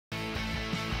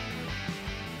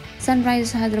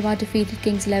Sunrisers Hyderabad defeated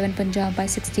Kings XI Punjab by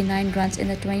 69 runs in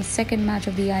the 22nd match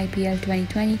of the IPL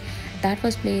 2020 that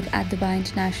was played at Dubai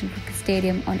International Cricket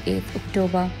Stadium on 8th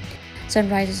October.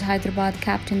 Sunrisers Hyderabad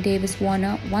captain Davis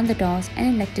Warner won the toss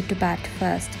and elected to bat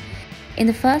first. In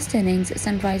the first innings,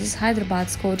 Sunrisers Hyderabad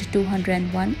scored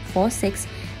 201 for 6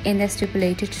 in their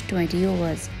stipulated 20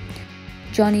 overs.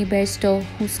 Jonny Bairstow,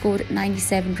 who scored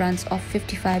 97 runs off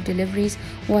 55 deliveries,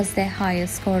 was their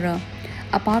highest scorer.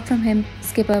 Apart from him,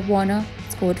 skipper Warner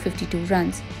scored 52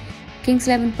 runs. Kings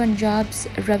XI Punjab's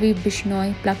Ravi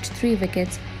Bishnoi plucked 3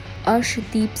 wickets.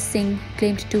 Arshdeep Singh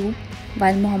claimed 2,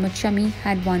 while Mohammed Shami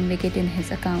had 1 wicket in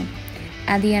his account.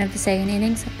 At the end of the second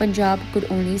innings, Punjab could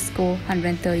only score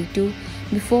 132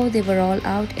 before they were all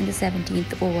out in the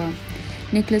 17th over.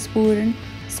 Pooran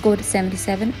scored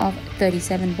 77 off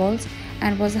 37 balls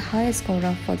and was the highest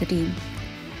scorer for the team.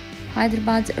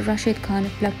 Hyderabad's Rashid Khan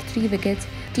plucked 3 wickets.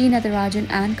 T. Natarajan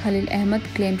and Khalil Ahmed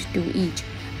claimed 2 each,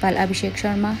 while Abhishek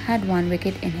Sharma had 1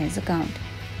 wicket in his account.